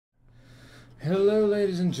Hello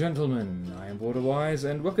ladies and gentlemen, I am BorderWise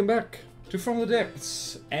and welcome back to From the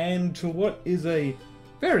Depths and to what is a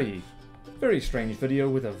very strange video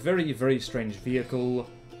with a very strange vehicle,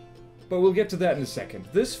 but we'll get to that in a second.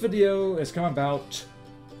 This video has come about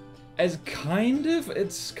as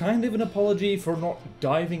it's kind of an apology for not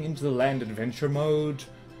diving into the land adventure mode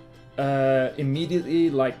immediately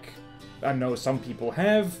like I know some people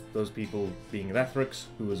have, those people being Lathrix,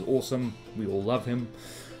 who is awesome, we all love him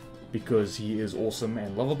because he is awesome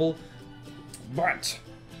and lovable. But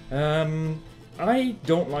I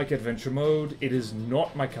don't like adventure mode. It is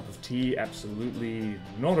not my cup of tea, absolutely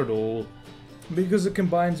not at all, because it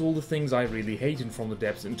combines all the things I really hate in From the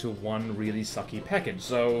Depths into one really sucky package.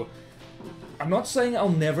 So I'm not saying I'll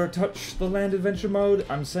never touch the land adventure mode,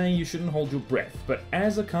 I'm saying you shouldn't hold your breath, but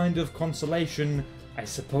as a kind of consolation, I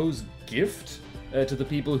suppose gift to the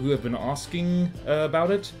people who have been asking about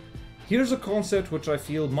it, here's a concept which I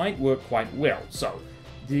feel might work quite well. So,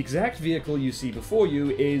 the exact vehicle you see before you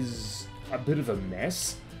is a bit of a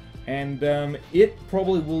mess, and it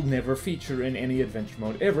probably will never feature in any adventure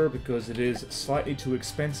mode ever because it is slightly too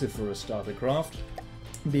expensive for a starter craft.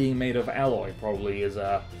 Being made of alloy probably is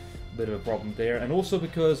a bit of a problem there, and also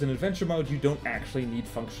because in adventure mode you don't actually need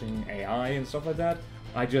functioning AI and stuff like that.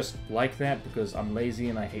 I just like that because I'm lazy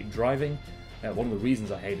and I hate driving. One of the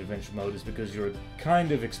reasons I hate adventure mode is because you're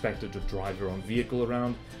kind of expected to drive your own vehicle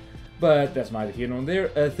around, but that's neither here nor there.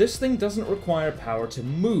 This thing doesn't require power to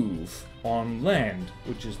move on land,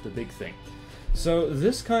 which is the big thing. So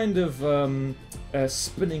this kind of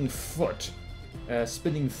spinning feet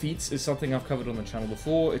is something I've covered on the channel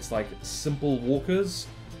before. It's like simple walkers,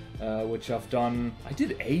 which I've done, I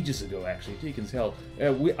did ages ago actually, you can tell.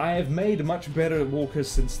 I have made much better walkers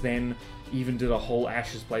since then, even did a whole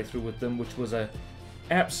Ashes playthrough with them, which was a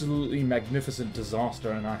absolutely magnificent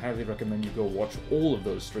disaster, and I highly recommend you go watch all of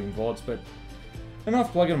those stream VODs, but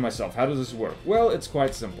enough plugging myself. How does this work? Well, it's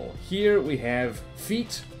quite simple. Here we have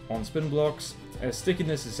feet on spin blocks,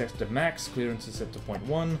 stickiness is set to max, clearance is set to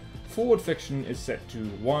 0.1, forward friction is set to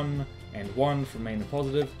 1, and 1 for main and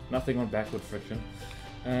positive, nothing on backward friction.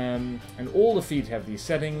 And all the feet have these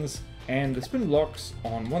settings, and the spin blocks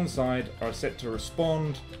on one side are set to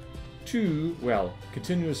respond to, well,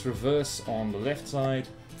 continuous reverse on the left side,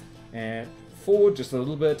 and forward just a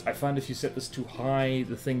little bit. I find if you set this too high,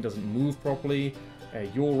 the thing doesn't move properly.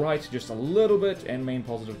 Your right just a little bit, and main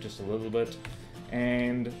positive just a little bit.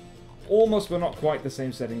 And almost but not quite the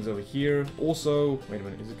same settings over here. Also, wait a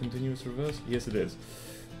minute, is it continuous reverse? Yes, it is.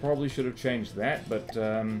 Probably should have changed that, but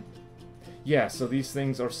yeah, so these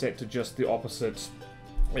things are set to just the opposite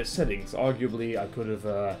settings. Arguably, I could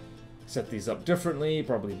have set these up differently,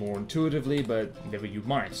 probably more intuitively, but never you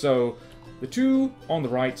mind. So, the two on the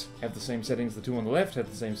right have the same settings, the two on the left have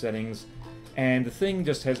the same settings, and the thing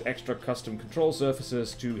just has extra custom control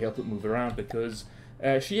surfaces to help it move around, because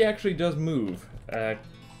she actually does move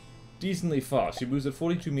decently fast. She moves at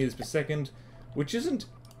 42 meters per second, which isn't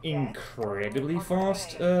incredibly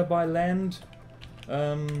fast by land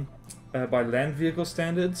vehicle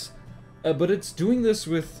standards, but it's doing this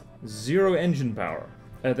with 0 engine power.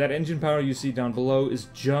 That engine power you see down below is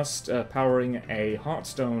just powering a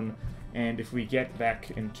Hearthstone, and if we get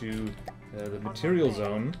back into the material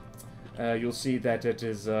zone, you'll see that it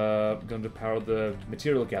is going to power the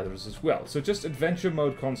material gatherers as well. So just adventure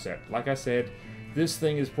mode concept. Like I said, this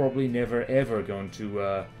thing is probably never ever going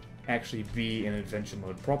to actually be in adventure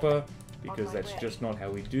mode proper, because that's just not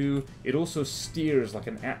how we do. It also steers like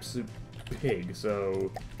an absolute pig,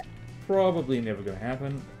 so probably never gonna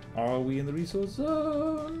happen. Are we in the resource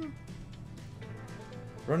zone?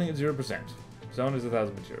 Running at 0%. Zone is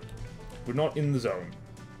 1,000 material. We're not in the zone.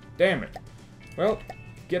 Damn it. Well,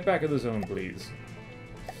 get back in the zone, please.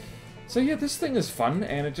 So yeah, this thing is fun,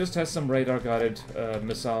 and it just has some radar-guided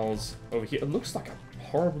missiles over here. It looks like a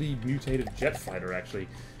horribly mutated jet fighter, actually.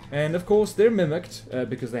 And of course, they're mimicked,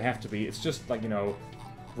 because they have to be. It's just like, you know,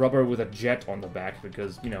 rubber with a jet on the back,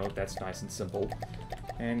 because, you know, that's nice and simple.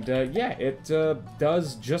 And yeah, it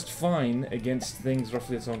does just fine against things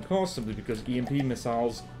roughly its own cost, simply because EMP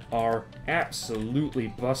missiles are absolutely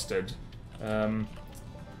busted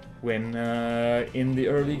when in the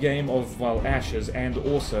early game of, well, Ashes and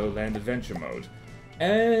also Land Adventure mode.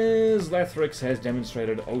 As Lathrix has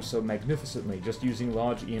demonstrated oh so magnificently, just using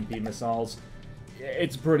large EMP missiles,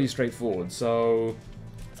 it's pretty straightforward. So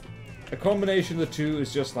a combination of the two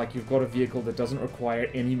is just like you've got a vehicle that doesn't require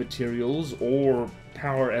any materials or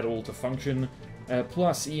power at all to function,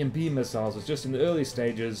 plus EMP missiles is just in the early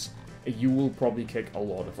stages, you will probably kick a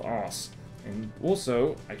lot of ass. And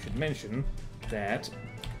also, I should mention that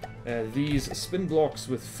these spin blocks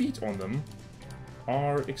with feet on them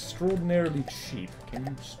are extraordinarily cheap. Can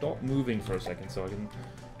you stop moving for a second so I can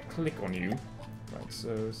click on you? Right,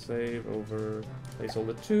 so save over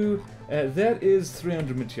placeholder 2. That is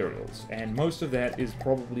 300 materials, and most of that is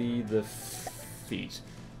probably the feet.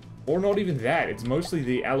 Or not even that, it's mostly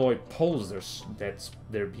the alloy poles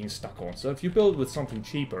they're being stuck on. So if you build with something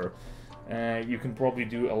cheaper, you can probably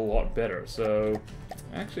do a lot better. So,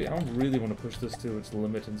 actually, I don't really want to push this to its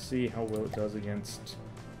limit and see how well it does against...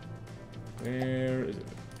 Where is it?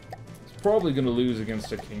 It's probably going to lose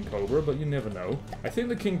against a King Cobra, but you never know. I think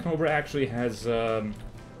the King Cobra actually has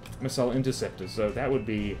missile interceptors, so that would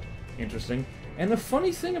be interesting. And the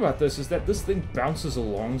funny thing about this is that this thing bounces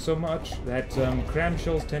along so much that cram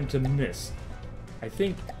shells tend to miss. I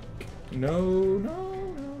think... No.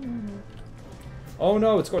 Oh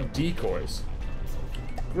no, it's got decoys.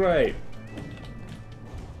 Great.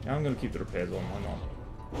 Now I'm gonna keep the repairs on, why not?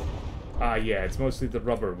 Ah yeah, it's mostly the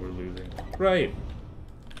rubber we're losing. Great.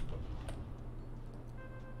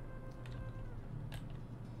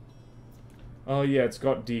 Oh yeah, it's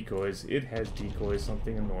got decoys. It has decoys,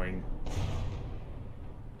 something annoying.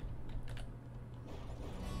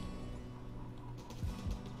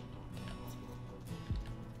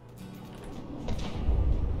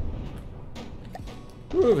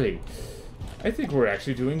 Groovy. I think we're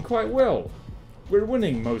actually doing quite well. We're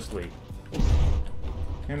winning, mostly.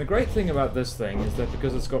 And the great thing about this thing is that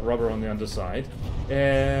because it's got rubber on the underside,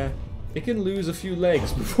 it can lose a few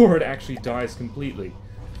legs before it actually dies completely.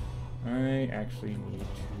 I actually need to...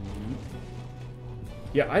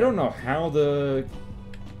 Yeah, I don't know how the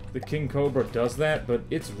King Cobra does that, but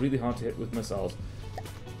it's really hard to hit with missiles.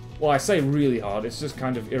 Well, I say really hard, it's just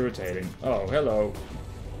kind of irritating. Oh, hello.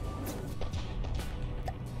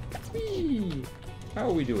 Whee! How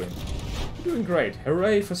are we doing? We're doing great.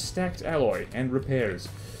 Hooray for stacked alloy and repairs.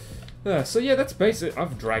 So yeah, that's basic.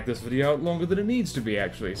 I've dragged this video out longer than it needs to be,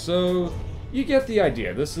 actually. So, you get the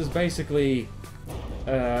idea. This is basically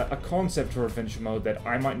a concept for adventure mode that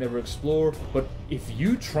I might never explore, but if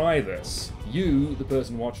you try this, you, the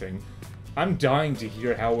person watching, I'm dying to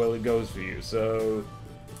hear how well it goes for you. So,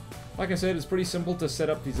 like I said, it's pretty simple to set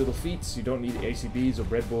up these little feats. You don't need ACBs or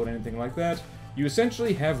breadboard or anything like that. You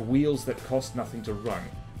essentially have wheels that cost nothing to run.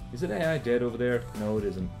 Is it AI dead over there? No, it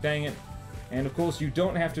isn't. Dang it. And of course, you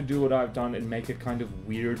don't have to do what I've done and make a kind of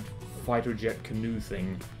weird fighter jet canoe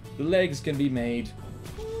thing. The legs can be made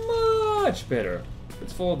much better.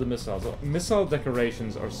 Let's follow the missiles. Missile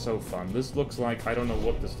decorations are so fun. This looks like, I don't know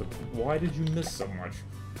what this looks like. Why did you miss so much?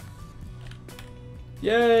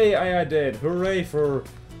 Yay, AI dead. Hooray for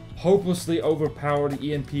hopelessly overpowered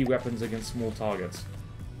EMP weapons against small targets.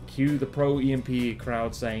 Cue the pro EMP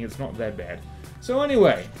crowd saying it's not that bad. So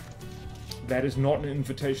anyway, that is not an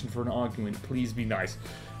invitation for an argument. Please be nice.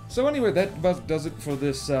 So anyway, that does it for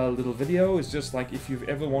this little video. It's just like if you've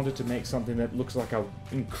ever wanted to make something that looks like an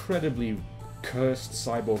incredibly cursed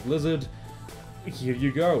cyborg lizard, here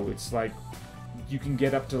you go. It's like you can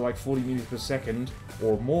get up to like 40 meters per second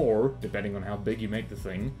or more, depending on how big you make the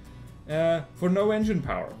thing, for no engine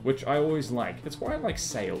power, which I always like. It's why I like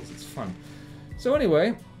sails. It's fun. So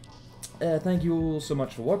anyway, thank you all so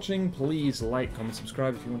much for watching. Please like, comment,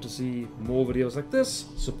 subscribe if you want to see more videos like this.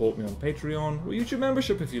 Support me on Patreon or YouTube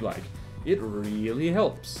membership if you like. It really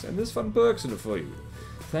helps, and there's fun perks in it for you.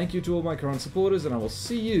 Thank you to all my current supporters, and I will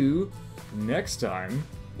see you next time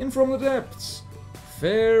in From the Depths.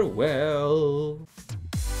 Farewell.